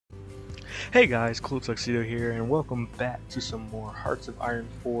Hey guys, Cool Tuxedo here, and welcome back to some more Hearts of Iron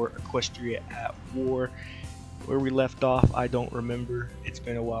 4 Equestria at War. Where we left off, I don't remember. It's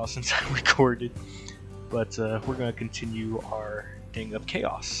been a while since I recorded, but we're going to continue our Thing of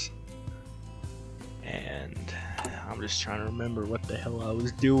Chaos. And I'm just trying to remember what the hell I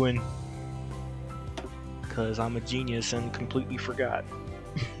was doing, because I'm a genius and completely forgot.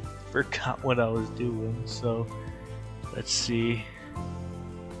 Forgot what I was doing, so let's see.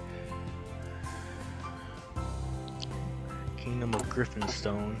 Kingdom of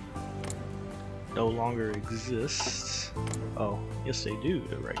Griffinstone no longer exists. Oh, yes they do.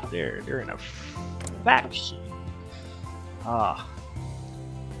 They're right there. They're in a faction. Ah.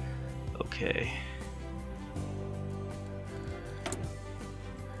 Okay.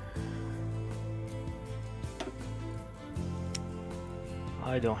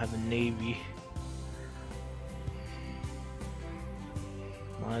 I don't have a navy.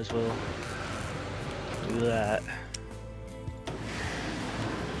 Might as well do that.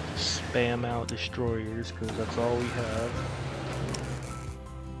 Spam out destroyers because that's all we have.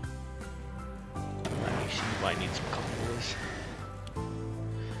 Actually, might need some combos.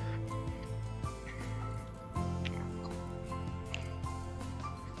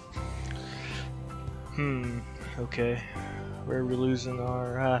 Okay. Where are we losing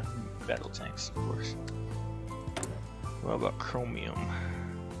our battle tanks, of course. What about chromium?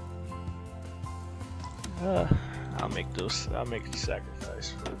 I'll make the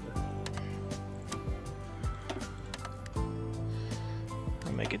sacrifice for the.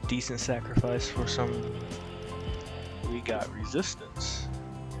 I'll make a decent sacrifice for some. We got resistance.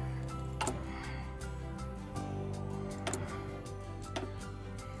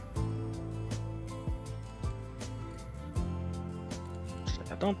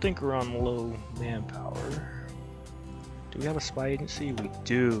 I don't think we're on low manpower. Do we have a spy agency? We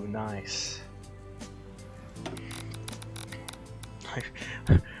do. Nice.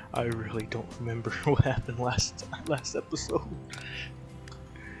 I really don't remember what happened last episode.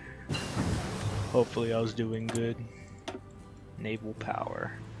 Hopefully I was doing good. Naval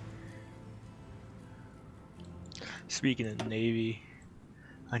power. Speaking of Navy,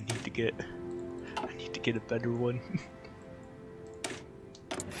 I need to get a better one.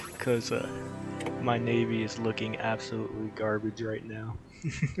 Cause my Navy is looking absolutely garbage right now.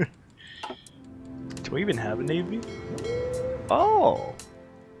 Do we even have a Navy? Oh!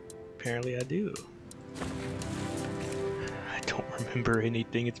 Apparently I do. I don't remember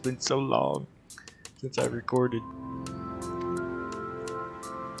anything, it's been so long since I recorded.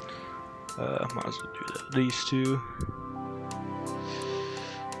 Might as well do that. These two.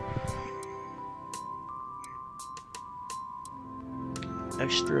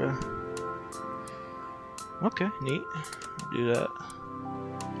 Extra. Okay, neat. I'll do that.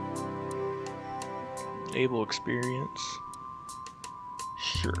 Naval experience.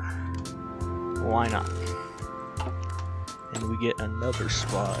 Sure. Why not? And we get another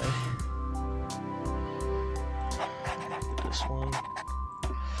spy. This one.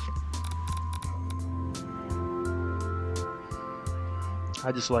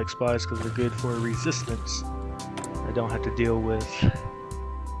 I just like spies because they're good for resistance. I don't have to deal with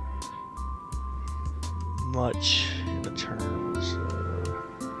much in the terms of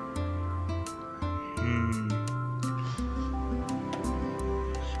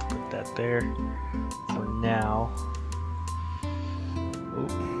put that there for now. Oh.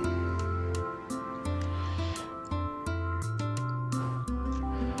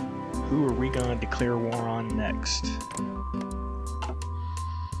 Who are we gonna declare war on next?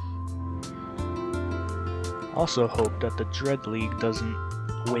 Also hope that the Dread League doesn't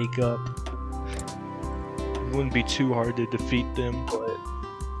wake up. It wouldn't be too hard to defeat them, but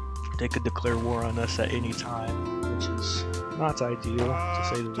they could declare war on us at any time, which is not ideal, to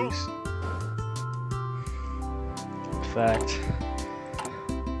say the least. In fact,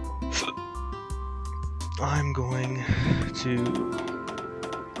 I'm going to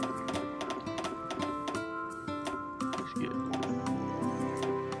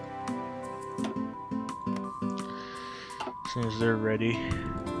as soon as they're ready.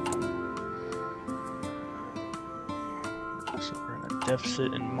 So we're in a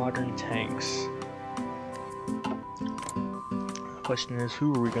deficit in modern tanks. The question is,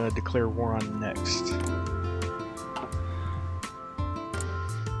 who are we going to declare war on next?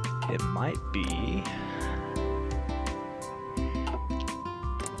 It might be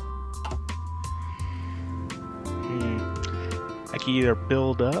I can either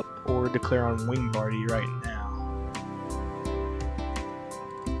build up or declare on Wingbardy right now.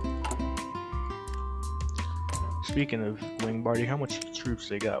 Speaking of Wingbardy, how much troops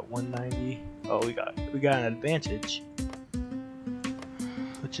they got? 190. Oh, we got an advantage,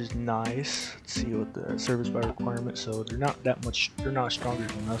 which is nice. Let's see what the service by requirement. So they're not that much. They're not stronger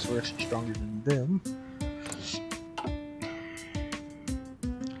than us. We're actually stronger than them.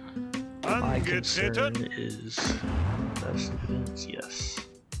 My concern is best defense. Yes.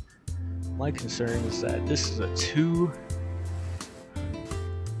 My concern is that this is a 2.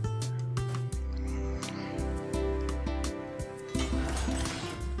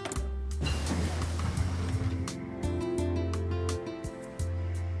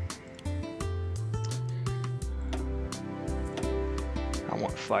 I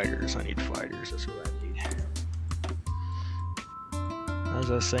want fighters. I need fighters. That's what I need.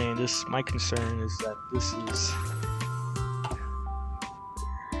 As I was saying, my concern is that this is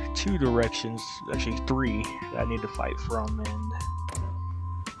 2 directions, actually 3, that I need to fight from, and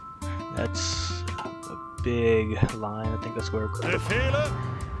that's a big line. I think that's where I'm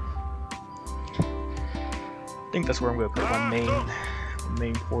gonna put my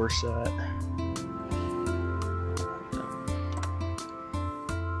main force at.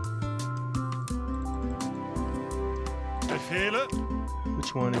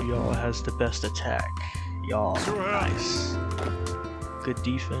 Which one of y'all has the best attack? Y'all, nice. Good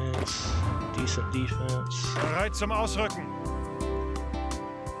defense, decent defense. Bereit zum Ausrücken.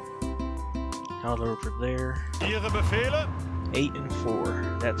 Y'all over there. Ihre Befehle? 8 and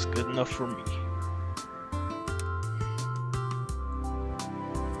 4. That's good enough for me.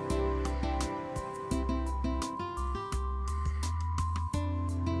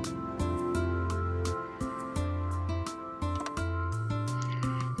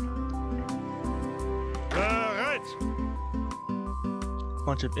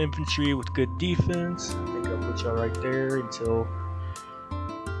 Bunch of infantry with good defense. I think I'll put y'all right there until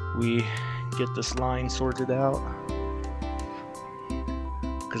we get this line sorted out.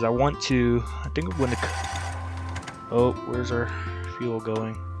 Because I think I'm going to. Oh, where's our fuel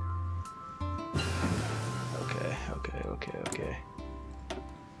going? Okay.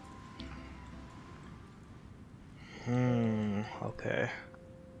 Okay.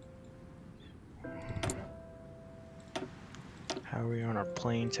 How are we on our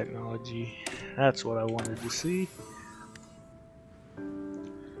plane technology? That's what I wanted to see.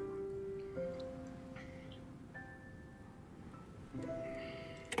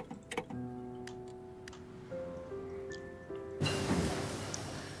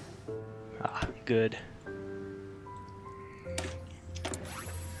 Ah, good.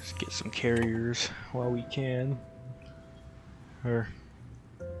 Let's get some carriers while we can. Or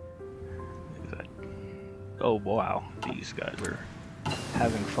oh wow, these guys are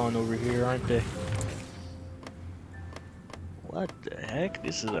having fun over here, aren't they? What the heck?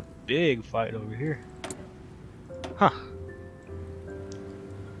 This is a big fight over here. Huh.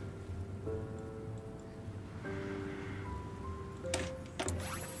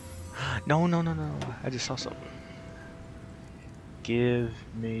 No. I just saw something. Give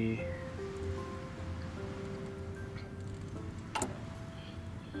me...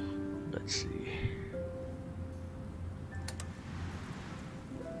 Let's see.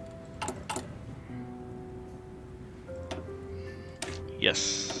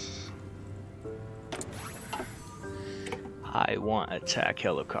 Yes. I want attack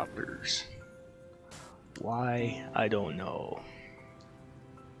helicopters. Why? I don't know.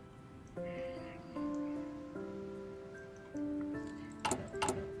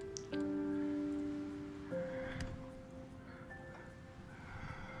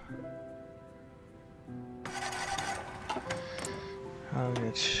 How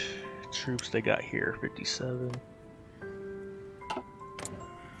much troops they got here? 57.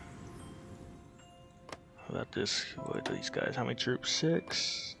 How about this? What are these guys? How many troops?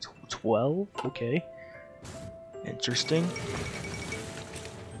 6? 12? Okay. Interesting.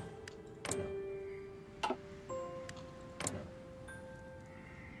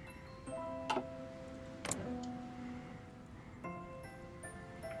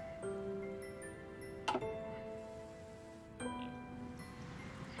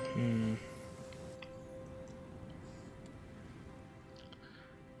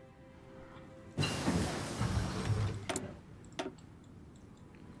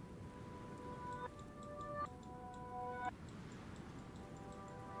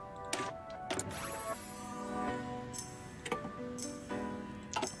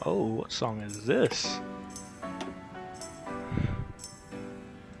 Oh, what song is this?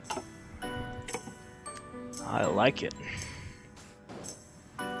 I like it.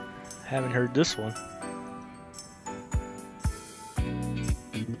 Haven't heard this one.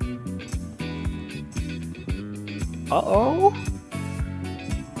 Uh-oh.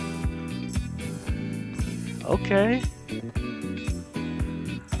 Okay.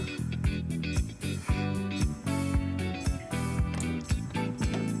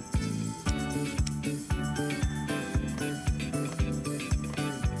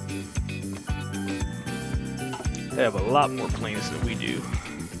 They have a lot more planes than we do.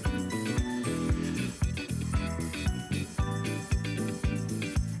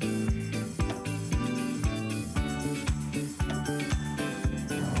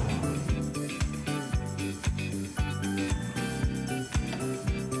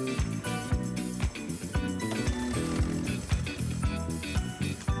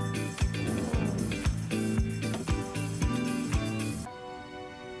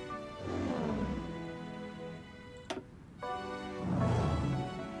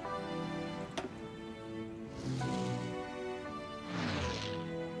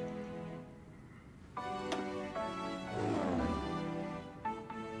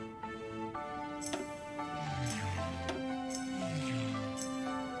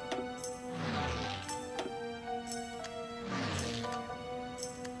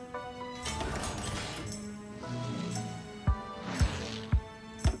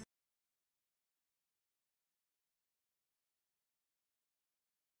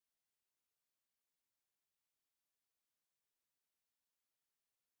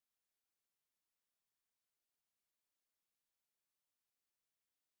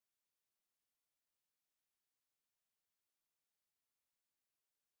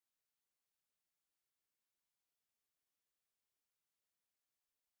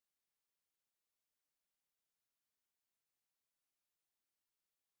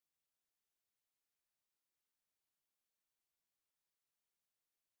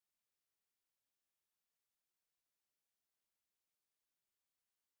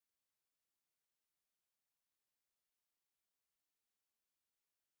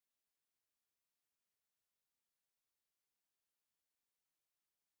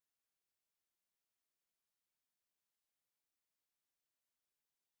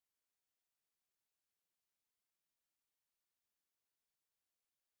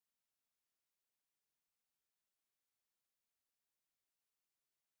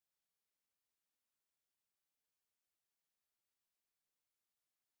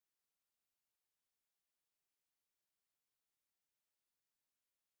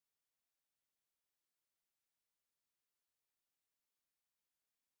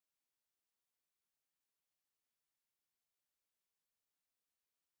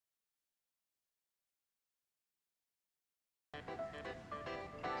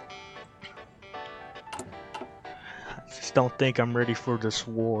 Just don't think I'm ready for this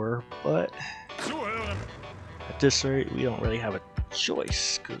war, but Zuhören! at this rate, we don't really have a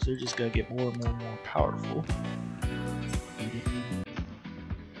choice, because they're just gonna get more and more and more powerful.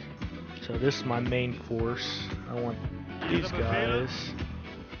 So this is my main force. I want these guys.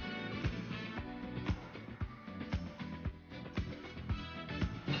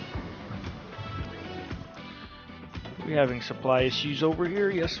 Are we having supply issues over here?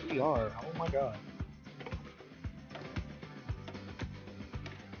 Yes, we are. Oh my god.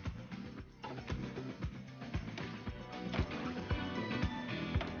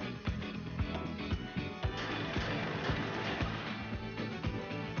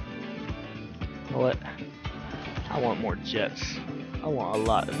 You know what? I want more jets. I want a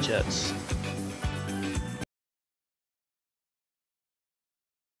lot of jets.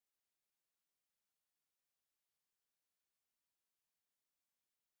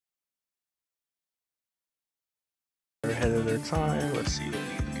 They're ahead of their time. Let's see what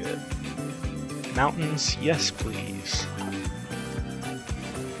we've got. Mountains, yes please.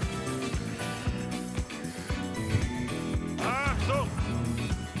 Achtung!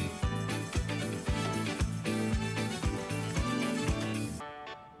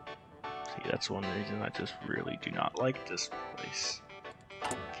 See, that's one reason I just really do not like this place.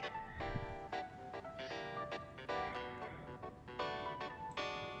 Can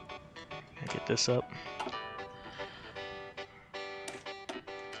I get this up?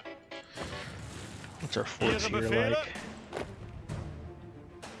 What's our forts here like?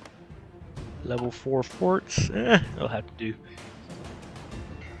 Level 4 forts? They'll have to do.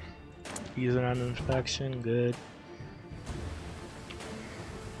 Using on inspection, good.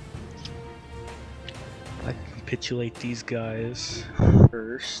 I can capitulate these guys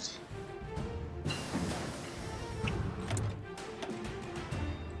first.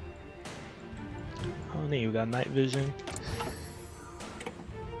 Oh, neat, we got night vision.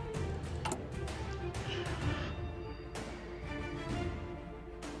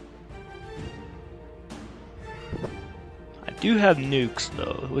 I do have nukes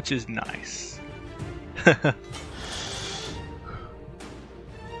though, which is nice.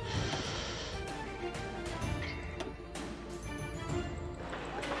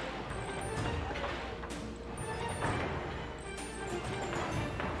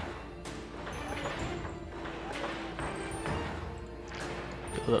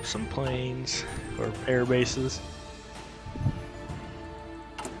 Build up some planes or air bases.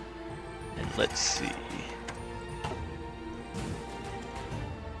 And let's see.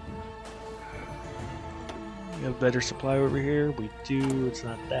 We have better supply over here. We do. It's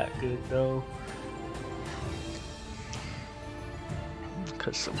not that good though.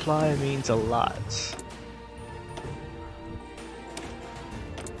 Because supply means a lot.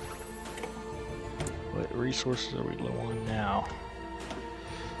 What resources are we low on now?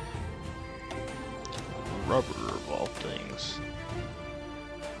 Rubber of all things.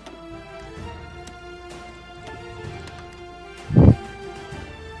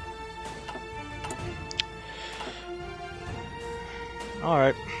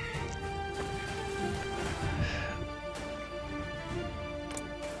 Alright.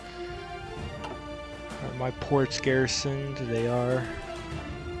 Are my ports garrisoned? They are.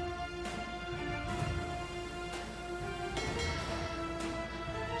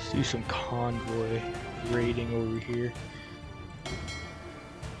 Let's do some convoy raiding over here.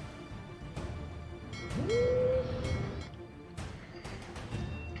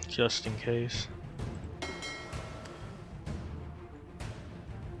 Just in case.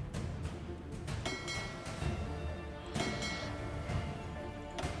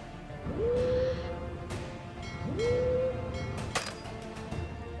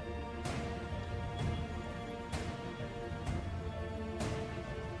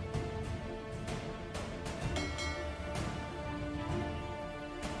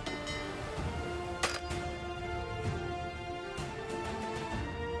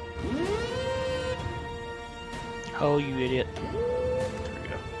 Oh, you idiot. There we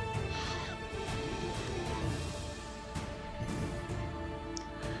go.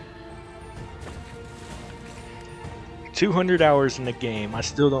 "200 hours in the game. I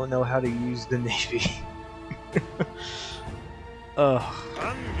still don't know how to use the Navy."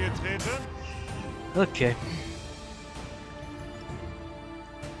 Angetreten. Okay.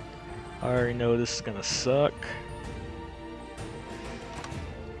 I already know this is gonna suck.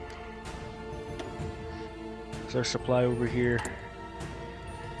 There's our supply over here.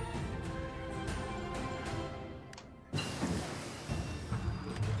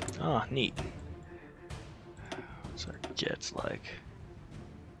 Ah, neat. What's our jets like?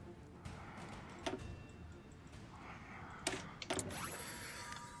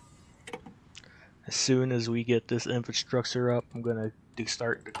 As soon as we get this infrastructure up, I'm gonna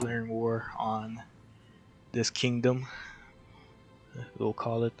start declaring war on this kingdom. We'll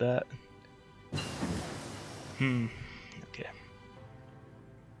call it that. Okay.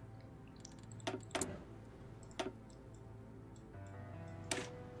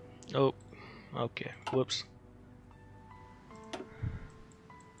 Oh, okay. Whoops.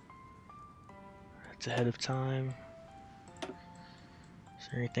 That's ahead of time. Is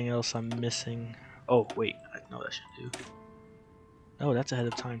there anything else I'm missing? Oh, wait. I know that should do. Oh, that's ahead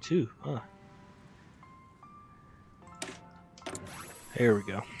of time too. Huh. There we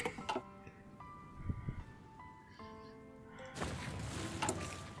go.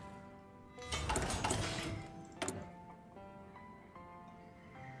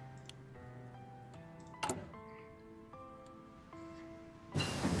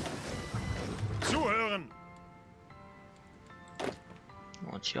 Zuhören. I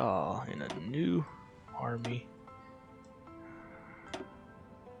want y'all in a new army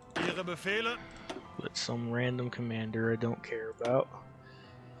Ihre Befehle. with some random commander I don't care about.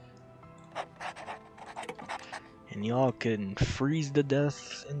 And y'all can freeze to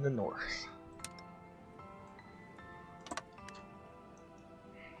death in the north.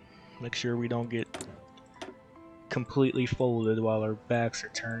 Make sure we don't get completely folded while our backs are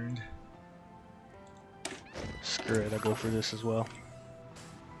turned. Screw it, I'll go for this as well.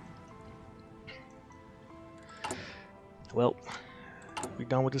 Well, we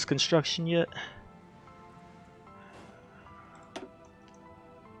done with this construction yet?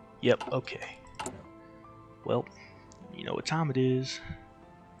 Yep, okay. Well, you know what time it is.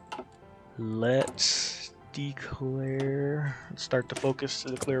 Let's start the focus to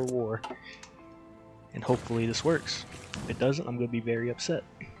declare war. And hopefully this works. If it doesn't, I'm going to be very upset.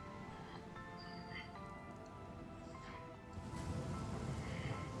 In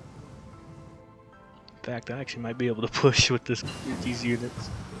fact, I actually might be able to push with these units.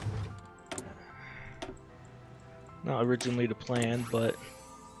 Not originally the plan, but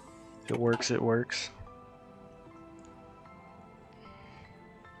if it works, it works.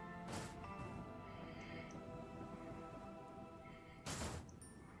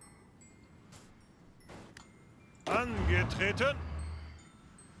 Angetreten.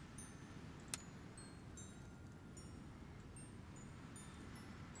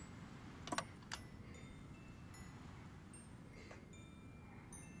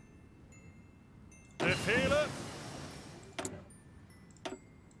 Befehle.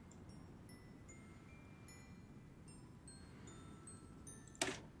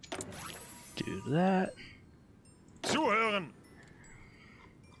 Do that. Zuhören.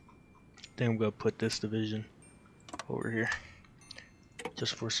 Then I'm gonna put this division over here,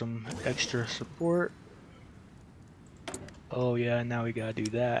 just for some extra support. Oh yeah, now we gotta do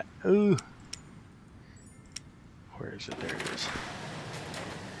that. Ooh. Where is it? There it is.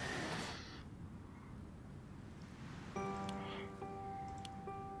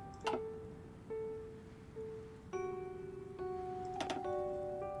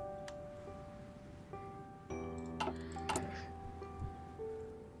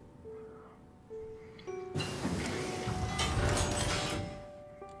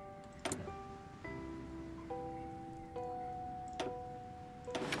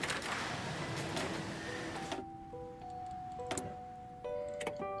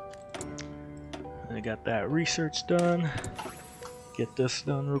 I got that research done. Get this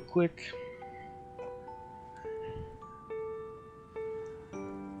done real quick.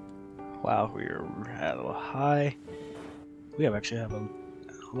 Wow, we're at a high. We actually have a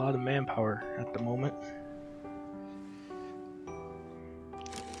lot of manpower at the moment.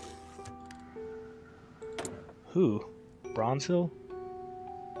 Who? Bronze Hill?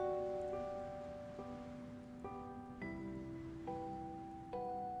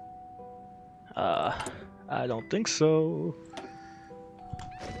 I don't think so.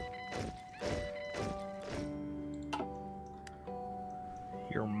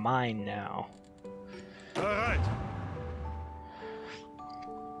 You're mine now. Bereit.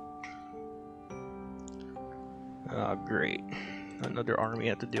 Oh, great. Another army I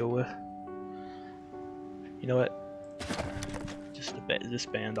have to deal with. You know what? Just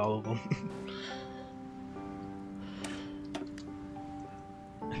disband all of them.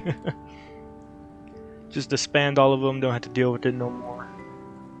 Just disband all of them, don't have to deal with it no more.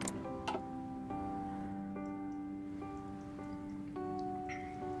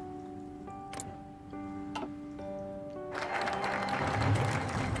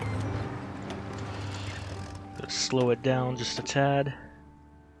 Let's slow it down just a tad.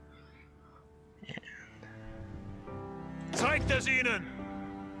 Zeigt es ihnen.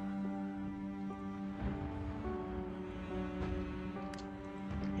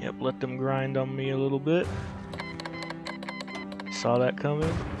 Yep, let them grind on me a little bit. Saw that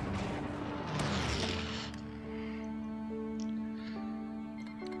coming.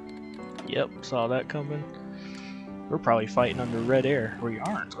 Yep, saw that coming. We're probably fighting under red air. We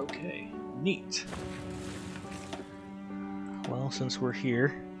aren't. Okay, neat. Well, since we're here,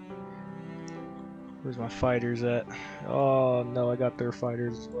 where's my fighters at? Oh no, I got their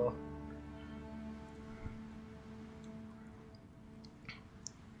fighters as well.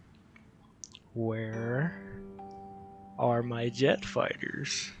 Where are my jet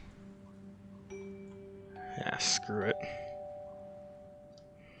fighters? Ah, screw it.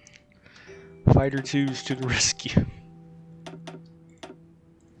 Fighter 2s to the rescue.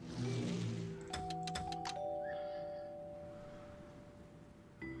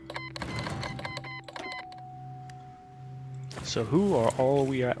 So who are all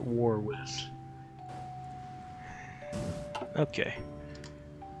we at war with? Okay.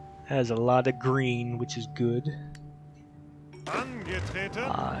 Has a lot of green, which is good. Angetreten.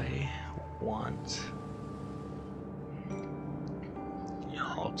 I want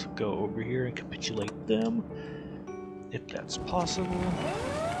y'all to go over here and capitulate them, if that's possible.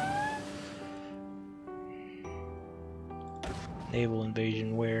 Naval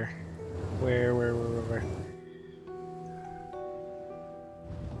invasion, where? Where?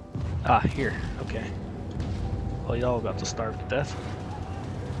 Ah, here, okay. Well, y'all about to starve to death.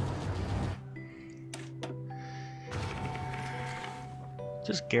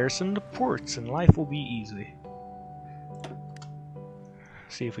 Just garrison the ports and life will be easy.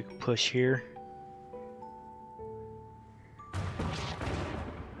 See if we can push here.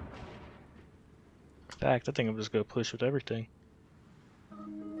 In fact, I think I'm just gonna push with everything.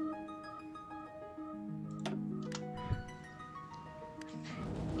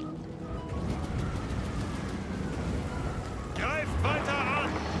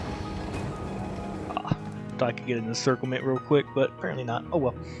 Thought I could get an encirclement real quick, but apparently not. Oh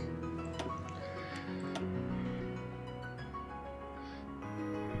well.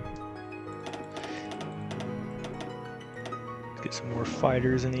 Let's get some more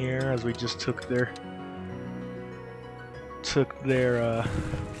fighters in the air as we just took their took their,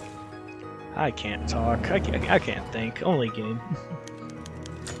 I can't talk. I can't think. Only game.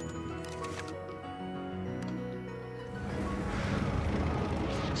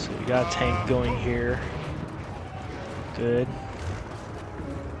 So we got a tank going here. Good.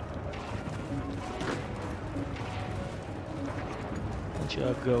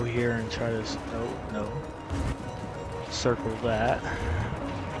 I'll go here and try to, no, circle that.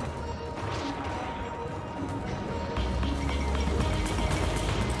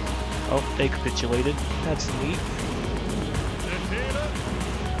 Oh, they capitulated. That's neat.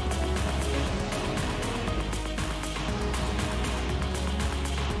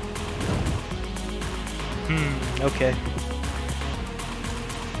 Okay.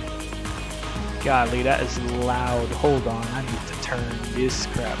 Golly, that is loud. Hold on, I need to turn this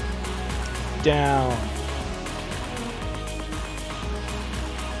crap down.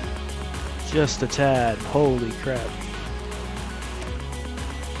 Just a tad. Holy crap.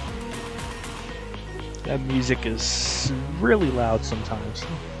 That music is really loud sometimes.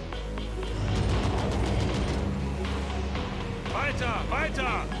 Weiter,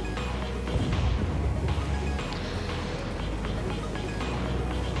 weiter!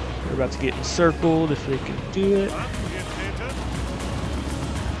 We're about to get encircled if they can do it.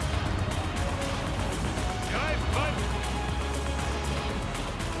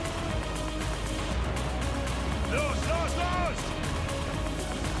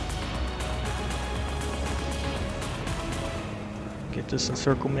 Get this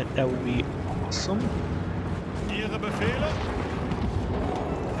encirclement, that would be awesome. Ihre Befehle?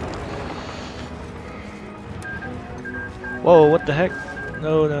 Whoa, what the heck?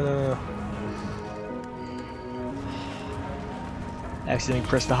 No, no, no, no. Accidentally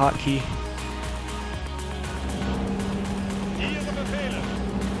pressed the hotkey. Ihre Befehle?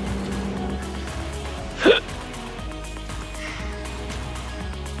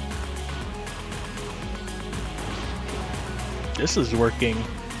 This is working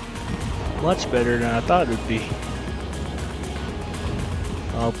much better than I thought it would be.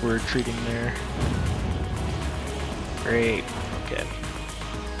 Oh, we're retreating there. Great. Okay.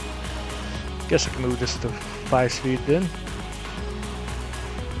 Guess I can move this to 5 speed then.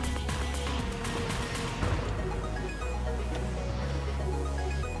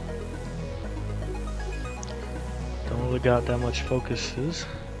 Don't really got that much focuses.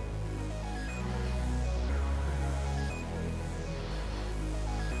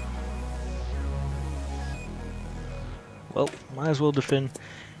 Well, might as well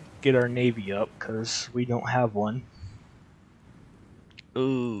get our navy up, because we don't have one.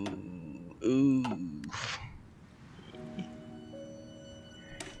 Ooh.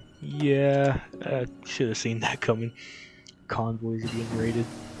 Yeah, I should have seen that coming. Convoys are being raided.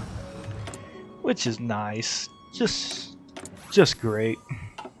 Which is nice. Just great.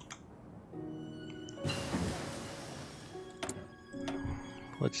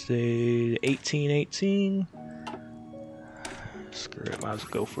 Let's say 1818. Screw it, might as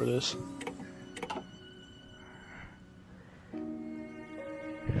well go for this.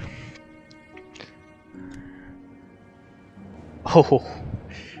 Oh,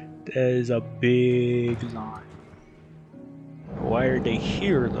 that is a big line. Why are they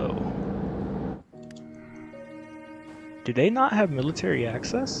here though? Do they not have military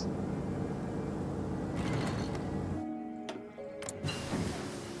access?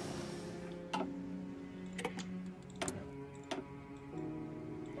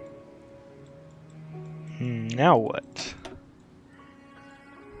 Now what?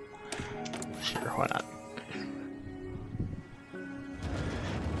 Sure, why not?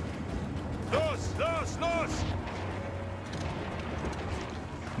 Los, los, los!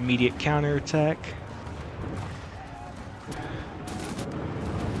 Immediate counterattack.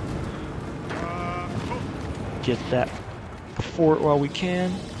 Get that fort while we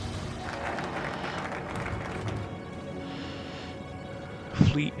can.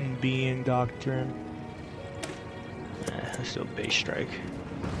 Fleet and being doctrine. Let's do a base strike.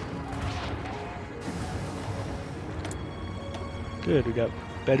 Good, we got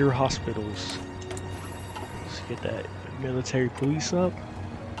better hospitals. Let's get that military police up.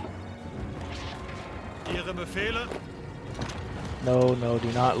 Ihre Befehle? No, no,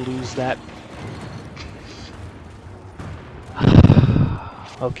 do not lose that.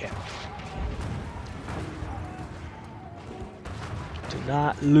 Okay. Do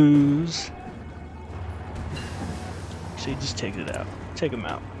not lose. See, just take it out. Take them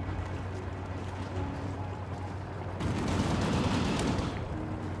out.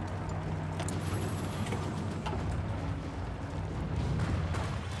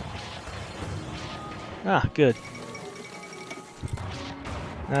 Ah, good.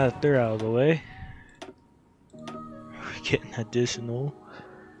 Now that they're out of the way, we're getting additional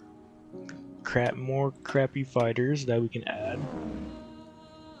more crappy fighters that we can add.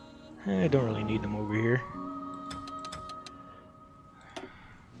 I don't really need them over here.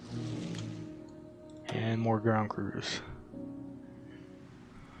 And more ground crews.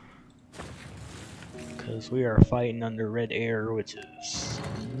 Because we are fighting under red air, which is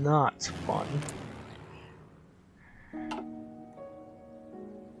not fun.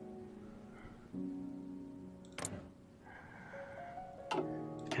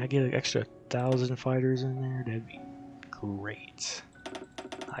 Can I get an extra 1,000 fighters in there? That'd be great.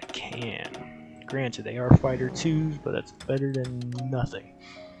 I can. Granted, they are fighter 2s, but that's better than nothing.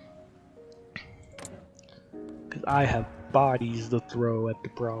 Because I have bodies to throw at the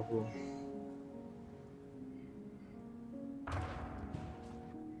problem.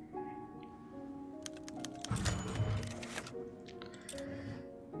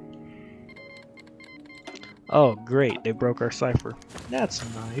 Oh, great, they broke our cipher. That's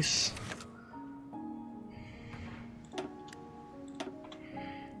nice.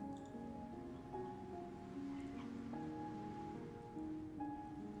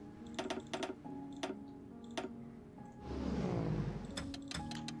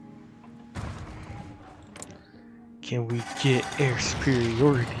 Can we get air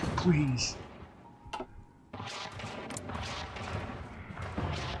superiority, please?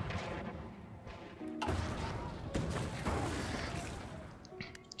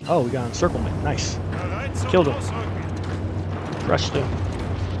 Oh, we got encirclement. Nice. Killed him. Crushed him.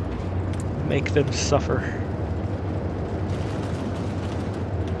 Make them suffer.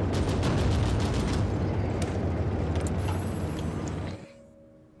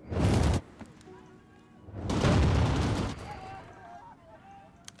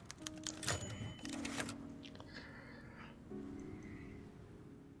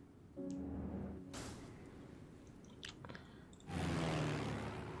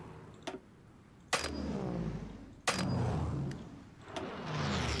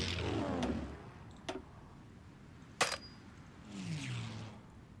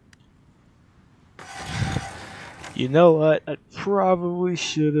 You know what? I probably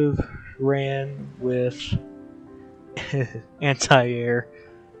should have ran with anti-air.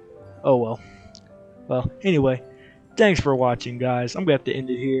 Oh well. Well, anyway, thanks for watching, guys. I'm going to have to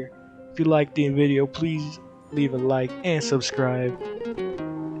end it here. If you liked the video, please leave a like and subscribe.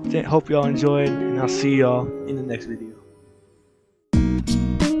 Hope y'all enjoyed, and I'll see y'all in the next video.